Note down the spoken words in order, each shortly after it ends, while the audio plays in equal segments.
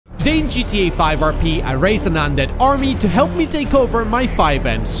Today in GTA 5 RP, I raised an undead army to help me take over my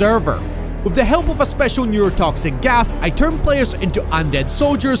FiveM server. With the help of a special neurotoxic gas, I turn players into undead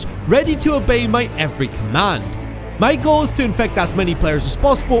soldiers ready to obey my every command. My goal is to infect as many players as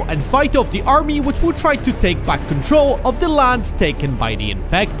possible and fight off the army which will try to take back control of the land taken by the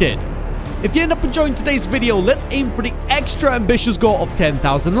infected. If you end up enjoying today's video, let's aim for the extra ambitious goal of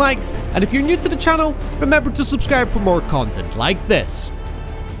 10,000 likes, and if you're new to the channel, remember to subscribe for more content like this.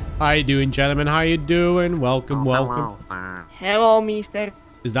 How you doing, gentlemen? How you doing? Welcome, welcome. Hello, sir. Hello, mister.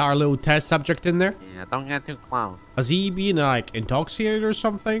 Is that our little test subject in there? Yeah, don't get too close. Has he been, like, intoxicated or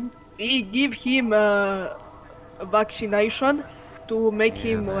something? We give him a vaccination to make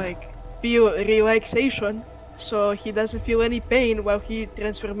him, like, feel relaxation, so he doesn't feel any pain while he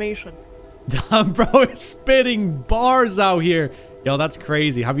transformation. Damn, bro, it's spitting bars out here. Yo, that's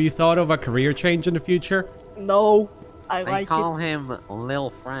crazy. Have you thought of a career change in the future? No, I They like call it. him Lil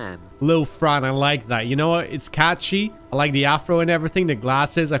Fran. Lil Fran, I like that. You know what? It's catchy. I like the afro and everything, the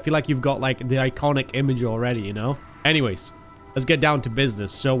glasses. I feel like you've got, like, the iconic image already, you know? Anyways, let's get down to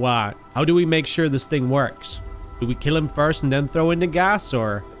business. So, how do we make sure this thing works? Do we kill him first and then throw in the gas,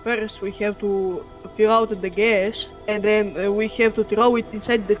 or? First, we have to fill out the gas, and then we have to throw it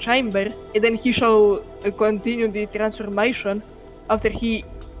inside the chamber, and then he shall continue the transformation after he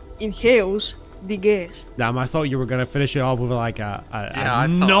inhales the gas. Damn, I thought you were gonna finish it off with like a I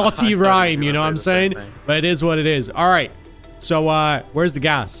naughty thought rhyme, you you know were what I'm gonna say the saying? same thing. But it is what it is. Alright. So, where's the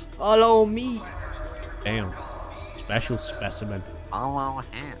gas? Follow me. Damn. Special specimen. Follow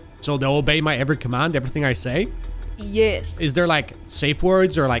him. So they'll obey my every command, everything I say? Yes. Is there like safe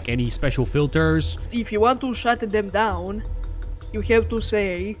words or like any special filters? If you want to shut them down, you have to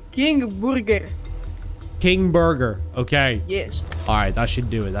say King Burger. King Burger. Okay. Yes. Alright, that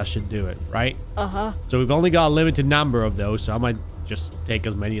should do it. That should do it, right? Uh-huh. So we've only got a limited number of those, so I might just take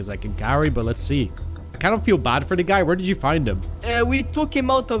as many as I can carry, but let's see. I kind of feel bad for the guy. Where did you find him? We took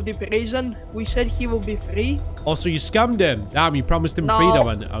him out of the prison. We said he will be free. Also, you scummed him. Damn, you promised him No. freedom.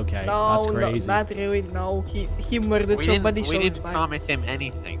 And okay, No, that's crazy. no, not really. No, he murdered We somebody. didn't, so we it's didn't fine. promise him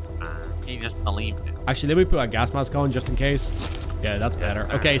anything, sir. He just believed it. Actually, let me put a gas mask on just in case. Yeah, that's better.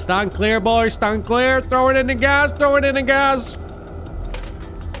 sir. Okay, stand clear, boys. Stand clear. Throw it in the gas. Throw it in the gas.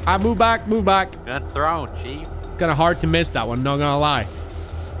 Move back. Move back. Good throw, Chief. Kind of hard to miss that one, not gonna lie.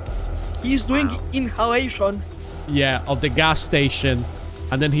 He's doing inhalation. Yeah, of the gas station.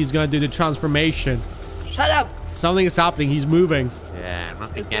 And then he's gonna do the transformation. Shut up. Something is happening. He's moving. Yeah,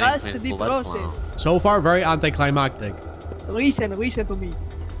 nothing Trust getting the his blood flow. process. So far, very anticlimactic. Listen to me.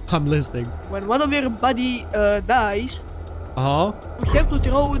 I'm listening. When one of your body dies, Uh-huh. we have to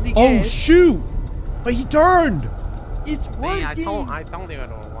throw the Oh, gas. shoot! But he turned! It's See, working. I told you it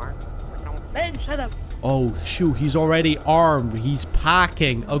would work. Man, shut up. Oh, shoot. He's already armed. He's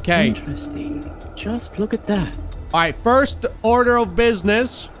packing. Okay. Interesting. Just look at that. Alright, first order of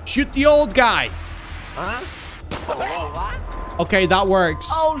business. Shoot the old guy. Huh? Oh, what? Okay, that works.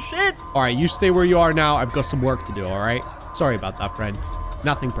 Oh shit. Alright, you stay where you are now. I've got some work to do, alright? Sorry about that, friend.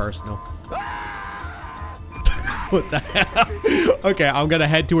 Nothing personal. What the hell? Okay, I'm gonna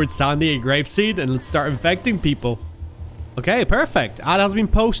head towards Sandy and Grapeseed and let's start infecting people. Okay, perfect. Ad has been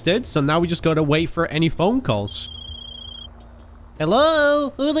posted, so now we just gotta wait for any phone calls.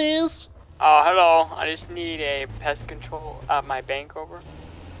 Hello? Who this? Hello. I just need a pest control at my bank over.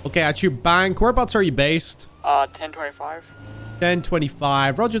 Okay, at your bank. Whereabouts are you based? 1025.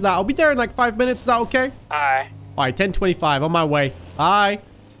 1025. Roger that. I'll be there in like 5 minutes. Is that okay? Alright. Alright, 1025. On my way. Bye.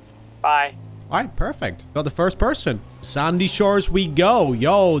 Bye. Alright, perfect. Got the first person. Sandy Shores we go.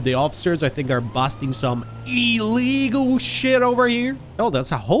 Yo, the officers I think are busting some illegal shit over here. Oh,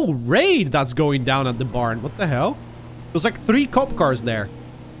 that's a whole raid that's going down at the barn. What the hell? There's like 3 cop cars there.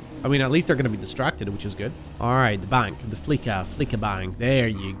 I mean, at least they're going to be distracted, which is good. Alright, the bank. The Flicka bank. There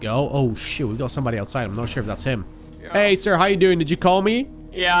you go. Oh, shoot. We got somebody outside. I'm not sure if that's him. Yeah. Hey, sir. How you doing? Did you call me?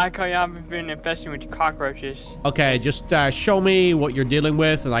 Yeah, I call you. I've been infesting with cockroaches. Okay, just show me what you're dealing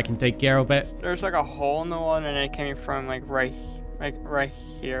with and I can take care of it. There's like a hole in the wall and it came from like right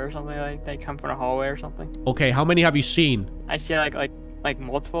here or something. Like they come from a hallway or something. Okay, how many have you seen? I see like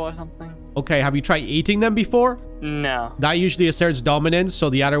multiple or something. Okay, have you tried eating them before? No. That usually asserts dominance, so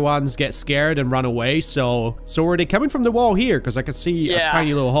the other ones get scared and run away. So are they coming from the wall here? Because I can see a Yeah.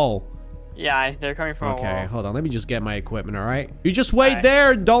 tiny little hole. Yeah, they're coming from a Okay, wall. hold on. Let me just get my equipment, all right? You just wait Alright.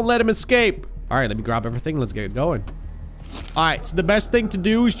 there. Don't let him escape. All right, let me grab everything. Let's get going. All right, so the best thing to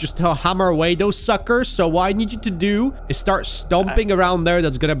do is just to hammer away those suckers. So what I need you to do is start stomping around there.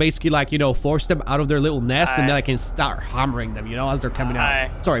 That's going to basically, like, you know, force them out of their little nest. And then I can start hammering them, you know, as they're coming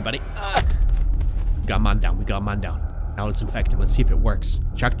out. Sorry, buddy. We got a man down. We got a man down. Now let's infect him. Let's see if it works.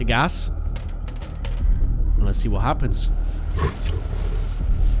 Chuck the gas. And let's see what happens.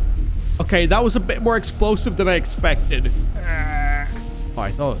 Okay, that was a bit more explosive than I expected. Oh,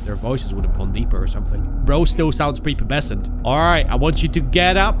 I thought their voices would have gone deeper or something. Bro still sounds prepubescent. All right, I want you to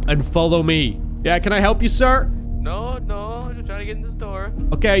get up and follow me. Yeah, can I help you, sir? No, just trying to get in the store.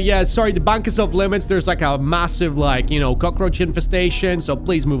 Okay, yeah, sorry, the bank is off limits. There's like a massive, like, you know, cockroach infestation, so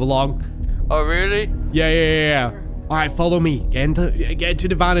please move along. Oh, really? Yeah. All right, follow me. Get into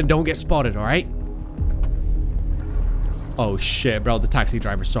the van and don't get spotted, all right? Oh, shit, bro. The taxi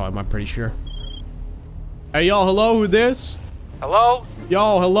driver saw him, I'm pretty sure. Hey, yo, hello, who this? Hello?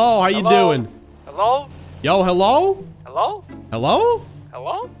 Yo, hello, how you doing? Hello? Yo, hello? Hello? Hello?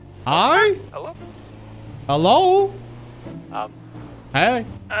 Hello? Hi? Hello? Hello? Hey.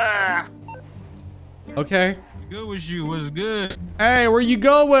 Okay. Good with you. What's good? Hey, where you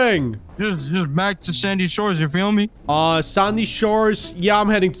going? Just back to Sandy Shores. You feel me? Sandy Shores. Yeah, I'm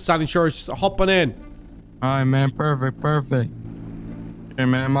heading to Sandy Shores. Hopping in. All right, man. Perfect. Hey,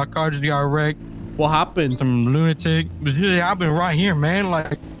 man, my car just got wrecked. What happened? Some lunatic. It was just happening right here, man.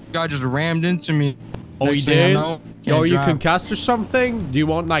 Like, guy just rammed into me. Oh, he Next thing I did? know, Yo, are can't you drive. concussed or something? Do you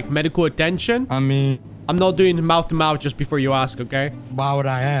want, like, medical attention? I mean, I'm not doing mouth-to-mouth just before you ask, okay? why would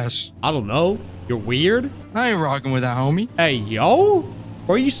I ask? I don't know. You're weird? I ain't rocking with that, homie. Hey, yo?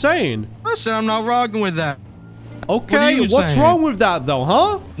 What are you saying? I said I'm not rocking with that. Okay, you what's saying? wrong with that, though,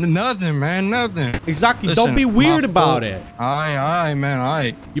 huh? Nothing, man. Nothing. Exactly. Listen, Don't be weird my about fault. it. Aye,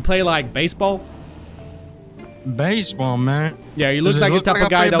 man. You play, like, baseball? Baseball, man. Yeah, you look Does it like look the type like of I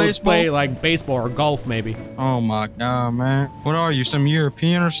guy play that would baseball? play, like, baseball or golf, maybe. Oh my god, man. What are you, some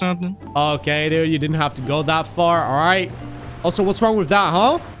European or something? Okay, dude, you didn't have to go that far, all right? Also, what's wrong with that,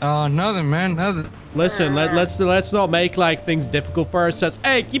 huh? Nothing, man, nothing. Listen, let's not make, like, things difficult for ourselves.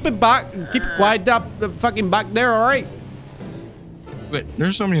 Hey, keep it quiet up, fucking back there, all right? Wait,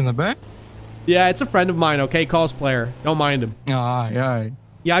 there's somebody in the back? Yeah, it's a friend of mine, okay? Cosplayer. Don't mind him. Alright.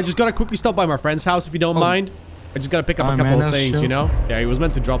 Yeah, I just gotta quickly stop by my friend's house if you don't mind. I just gotta pick up a Alright, couple man, of that's things, chill. you know? Yeah, he was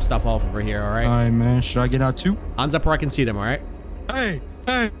meant to drop stuff off over here, all right? Alright, man. Should I get out too? Hands up where I can see them, all right? Hey.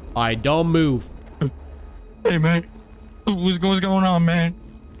 All right, don't move. Hey, man. What's going on, man?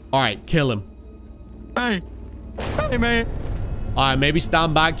 All right, kill him. Hey, man. All right, maybe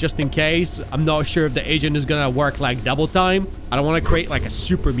stand back just in case. I'm not sure if the agent is gonna work like double time. I don't want to create like a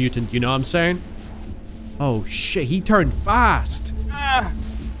super mutant, you know what I'm saying? Oh shit, he turned fast.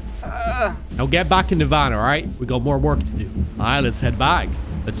 Now get back in the van, all right? We got more work to do. All right, let's head back.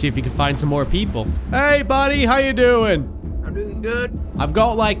 Let's see if we can find some more people. Hey, buddy, how you doing? I'm doing good. I've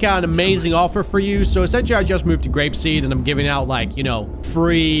got like an amazing offer for you. So essentially I just moved to Grapeseed and I'm giving out like, you know,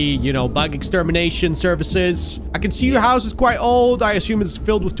 free, you know, bug extermination services. I can see your house is quite old. I assume it's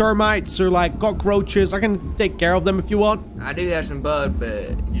filled with termites or like cockroaches. I can take care of them if you want. I do have some bugs,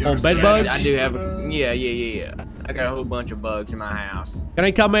 but... Oh, bed bugs? I do have... Yeah. I got a whole bunch of bugs in my house. Can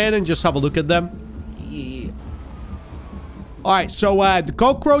I come in and just have a look at them? Yeah. All right, so the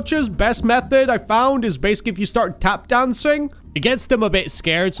cockroaches, best method I found is basically if you start tap dancing, it gets them a bit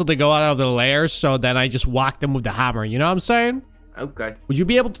scared so they go out of their lairs. So then I just whack them with the hammer. You know what I'm saying? Okay. Would you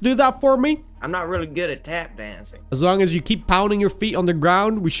be able to do that for me? I'm not really good at tap dancing. As long as you keep pounding your feet on the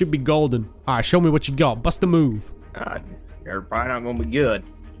ground, we should be golden. All right, show me what you got. Bust a move. You're probably not gonna be good.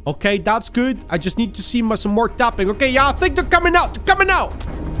 Okay, that's good. I just need to see some more tapping. Okay, yeah, I think they're coming out. They're coming out.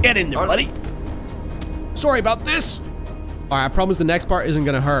 Get in there, buddy. Sorry about this. All right, I promise the next part isn't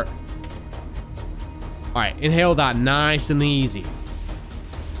gonna hurt. All right, inhale that nice and easy.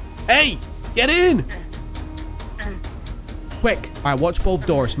 Hey, get in. Quick. All right, watch both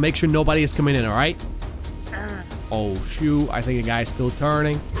doors. Make sure nobody is coming in, all right? Oh, shoot. I think the guy's still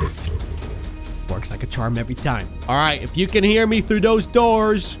turning. Works like a charm every time. All right, if you can hear me through those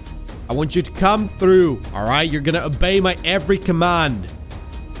doors, I want you to come through, all right? You're gonna obey my every command.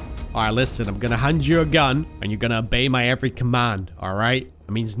 All right, listen, I'm gonna hand you a gun, and you're gonna obey my every command, all right?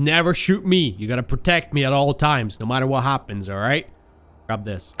 That means never shoot me. You gotta protect me at all times, no matter what happens, all right? Grab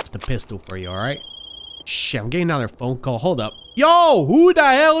this. It's the pistol for you, all right? Shit, I'm getting another phone call. Hold up. Yo, who the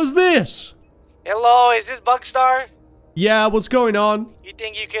hell is this? Hello, is this Bugstar? Yeah, what's going on? You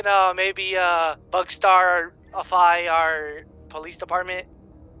think you can maybe Bugstar-ify our police department?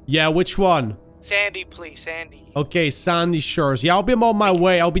 Yeah, which one? Sandy, please, Sandy. Okay, Sandy Shores. Yeah, I'll be on my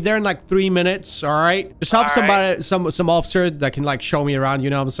way. I'll be there in like 3 minutes, all right? Just have somebody, some officer that can like show me around, you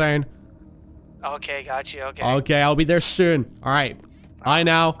know what I'm saying? Okay, got you, okay. Okay, I'll be there soon. All right. Bye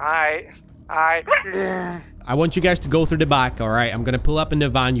now. Alright. I want you guys to go through the back, all right? I'm gonna pull up in the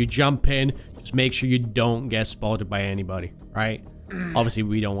van. You jump in. Just make sure you don't get spotted by anybody, right? Obviously,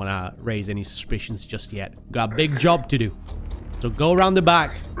 we don't want to raise any suspicions just yet. Got a big job to do. So go around the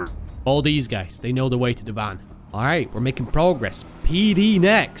back. All these guys, they know the way to the van. All right, we're making progress. PD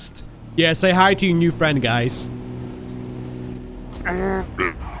next. Yeah, say hi to your new friend, guys.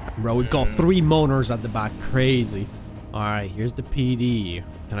 Bro, we've got 3 moaners at the back. Crazy. All right, here's the PD.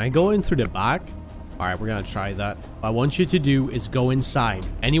 Can I go in through the back? All right, we're gonna try that. What I want you to do is go inside.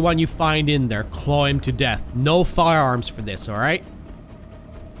 Anyone you find in there, claw him to death. No firearms for this, all right?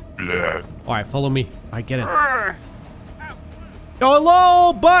 All right, follow me. All right, get in.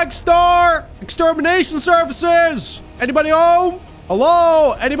 Hello, Bugstar! Extermination services! Anybody home?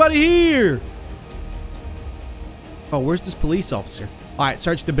 Hello? Anybody here? Oh, where's this police officer? All right,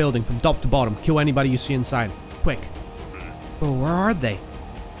 search the building from top to bottom. Kill anybody you see inside. Quick. Oh, where are they?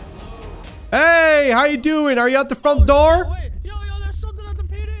 Hey, how you doing? Are you at the front door? Wait, yo, there's something at the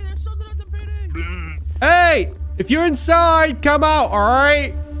PD. There's something at the PD. Hey, if you're inside, come out, all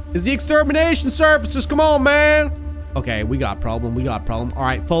right? It's the extermination services. Come on, man. Okay, we got a problem. We got a problem. All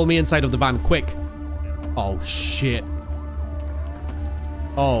right, follow me inside of the van, quick. Oh, shit.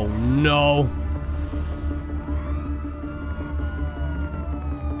 Oh, no.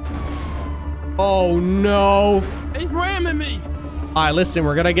 Oh, no. He's ramming me. All right, listen,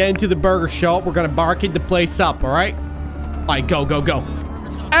 we're gonna get into the burger shop. We're gonna barricade the place up, all right? All right, go, go, go.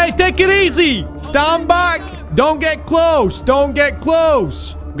 Hey, take it easy. Stand back. Don't get close. Don't get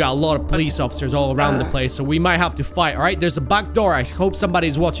close. We got a lot of police officers all around the place, so we might have to fight, all right? There's a back door. I hope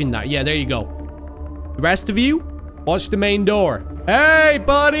somebody's watching that. Yeah, there you go. The rest of you, watch the main door. Hey,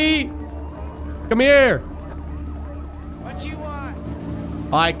 buddy. Come here. What you want?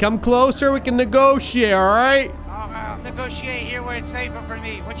 All right, come closer. We can negotiate, all right? I'll negotiate here where it's safer for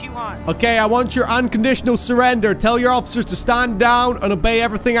me. What you want? Okay, I want your unconditional surrender. Tell your officers to stand down and obey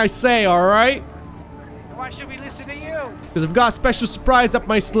everything I say, all right? Why should we listen to you? Because I've got a special surprise up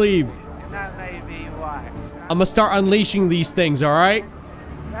my sleeve. And that may be why. I'm gonna start unleashing these things, all right?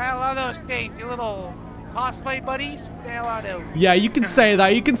 I love those things, you little cosplay buddies. What the hell are they? Yeah, you can say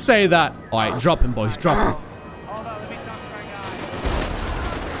that. You can say that. All right, drop him, boys. Drop him. Hold on, let me talk to my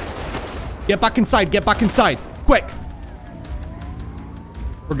guy. Get back inside. Get back inside. Quick.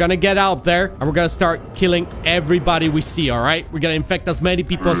 We're gonna get out there, and we're gonna start killing everybody we see, all right? We're gonna infect as many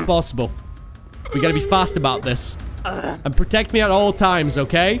people as possible. We gotta be fast about this. And protect me at all times,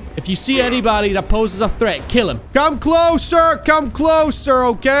 okay? If you see anybody that poses a threat, kill him. Come closer! Come closer,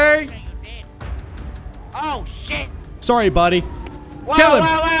 okay? Oh, shit! Sorry, buddy. Whoa, Kill him!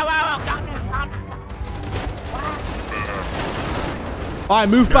 Whoa. Alright,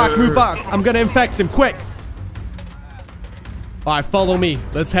 move back, move back. I'm gonna infect him, quick. Alright, follow me.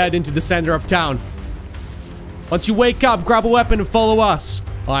 Let's head into the center of town. Once you wake up, grab a weapon and follow us.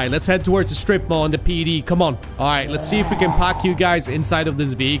 Alright, let's head towards the strip mall and the PD. Come on. Alright, let's see if we can pack you guys inside of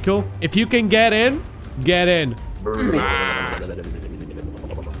this vehicle. If you can get in, get in.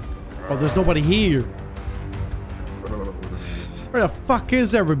 Oh, there's nobody here. Where the fuck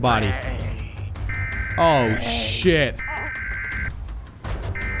is everybody? Oh, shit.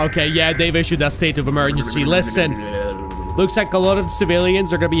 Okay, yeah, they've issued that state of emergency. Listen. Looks like a lot of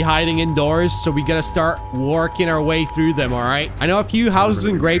civilians are gonna be hiding indoors, so we gotta start working our way through them, all right? I know a few houses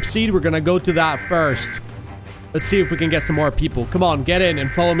in Grapeseed. We're gonna go to that first. Let's see if we can get some more people. Come on, get in and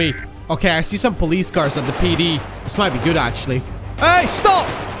follow me. Okay, I see some police cars at the PD. This might be good, actually. Hey, stop!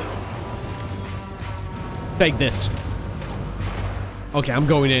 Take this. Okay, I'm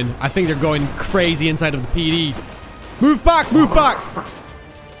going in. I think they're going crazy inside of the PD. Move back, move back!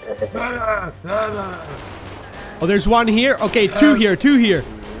 Oh, there's one here. Okay, two here, two here.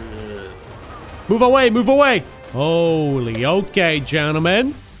 Move away, move away. Holy, okay,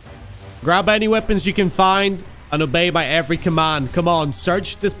 gentlemen. Grab any weapons you can find and obey my every command. Come on,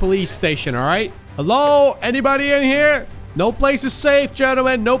 search this police station, all right? Hello? Anybody in here? No place is safe,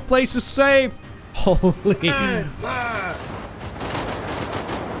 gentlemen. No place is safe. Holy.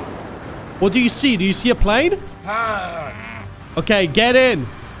 What do you see? Do you see a plane? Okay, get in.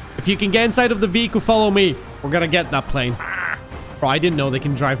 If you can get inside of the vehicle, follow me. We're gonna get that plane. Bro, I didn't know they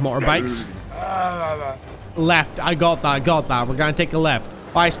can drive motorbikes. Left. I got that. I got that. We're gonna take a left.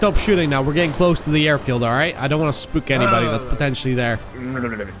 All right, stop shooting now. We're getting close to the airfield, all right? I don't want to spook anybody that's potentially there. All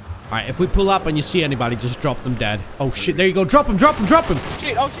right, if we pull up and you see anybody, just drop them dead. Oh, shit. There you go. Drop him, drop him, drop him.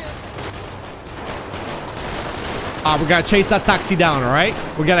 Shit, oh shit. We're gonna chase that taxi down, all right?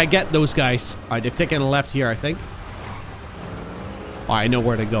 We're gonna get those guys. All right, they've taken a left here, I think. Oh, I know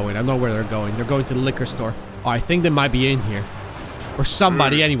where they're going. I know where they're going. They're going to the liquor store. Oh, I think they might be in here. Or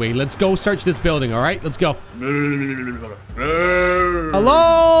somebody, anyway. Let's go search this building, all right? Let's go.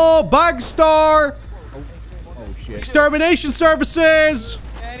 Hello, Bugstar! shit. Extermination services!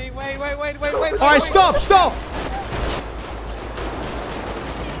 Eddie, wait. Alright, stop!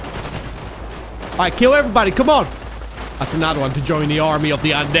 Alright, kill everybody, come on! That's another one to join the army of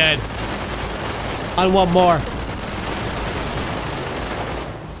the undead. And one more.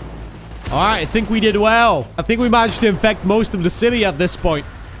 Alright, I think we did well. I think we managed to infect most of the city at this point.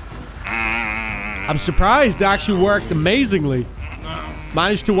 I'm surprised it actually worked amazingly.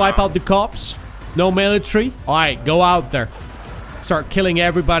 Managed to wipe out the cops. No military. Alright, go out there. Start killing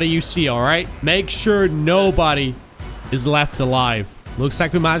everybody you see, alright? Make sure nobody is left alive. Looks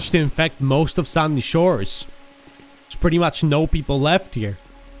like we managed to infect most of Sandy Shores. There's pretty much no people left here.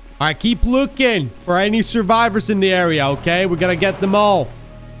 Alright, keep looking for any survivors in the area, okay? We gotta get them all.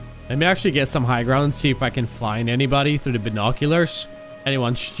 Let me actually get some high ground and see if I can find anybody through the binoculars.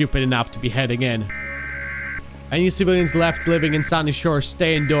 Anyone stupid enough to be heading in. Any civilians left living in Sandy Shores,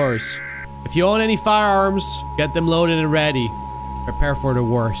 stay indoors. If you own any firearms, get them loaded and ready. Prepare for the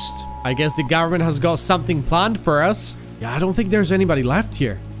worst. I guess the government has got something planned for us. Yeah, I don't think there's anybody left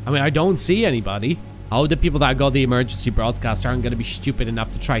here. I mean, I don't see anybody. How the people that got the emergency broadcast aren't going to be stupid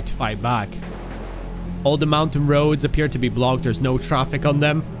enough to try to fight back. All the mountain roads appear to be blocked. There's no traffic on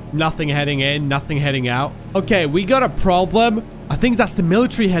them. Nothing heading in, nothing heading out. Okay, we got a problem. I think that's the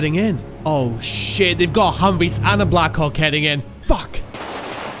military heading in. Oh, shit. They've got Humvees and a Black Hawk heading in. Fuck.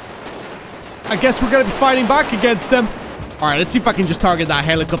 I guess we're going to be fighting back against them. All right, let's see if I can just target that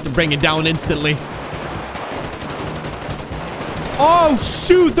helicopter, bring it down instantly. Oh,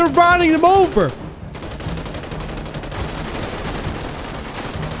 shoot. They're running them over.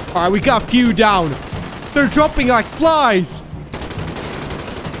 All right, we got a few down. They're dropping like flies.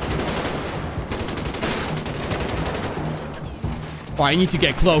 Oh, I need to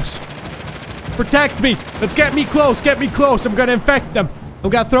get close. Protect me. Let's get me close. Get me close. I'm gonna infect them.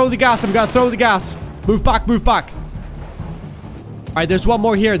 I'm gonna throw the gas. I'm gonna throw the gas. Move back. Move back. All right, there's one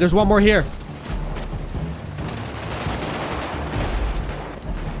more here. There's one more here.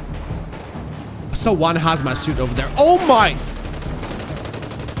 I saw one hazmat suit over there. Oh my.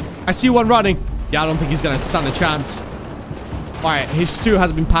 I see one running. Yeah, I don't think he's gonna stand a chance. All right, his suit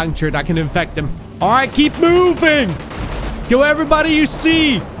has been punctured. I can infect him. All right, keep moving. Kill everybody you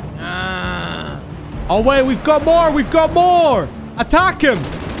see. Oh, wait, we've got more. We've got more. Attack him.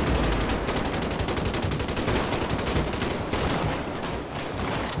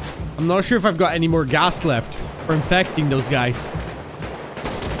 I'm not sure if I've got any more gas left for infecting those guys.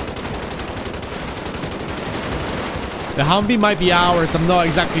 The Humvee might be ours. I'm not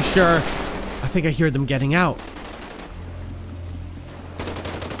exactly sure. I think I hear them getting out.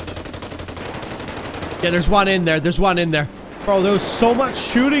 Yeah, there's one in there. There's one in there. Bro, there was so much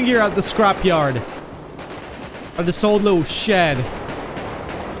shooting here at the scrapyard. At this old little shed.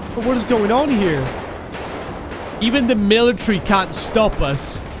 But what is going on here? Even the military can't stop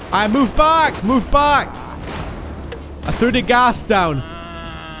us. Alright, move back. Move back. I threw the gas down.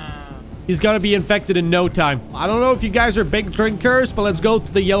 He's gonna be infected in no time. I don't know if you guys are big drinkers, but let's go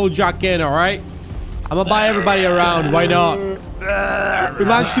to the Yellow Jack Inn, alright? I'm gonna buy everybody around. Why not? We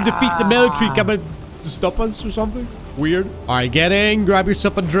managed to defeat the military coming to stop us or something. Weird. Alright, get in. Grab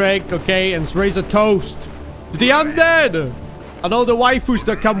yourself a drink, okay? And let's raise a toast to the undead. And all the waifus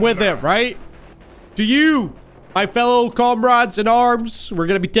that come with it, right? To you, my fellow comrades in arms. We're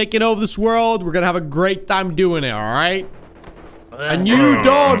gonna be taking over this world. We're gonna have a great time doing it, alright? A new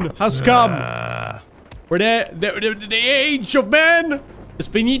dawn has come. Where the age of man is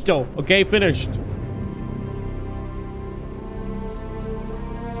finito. Okay, finished.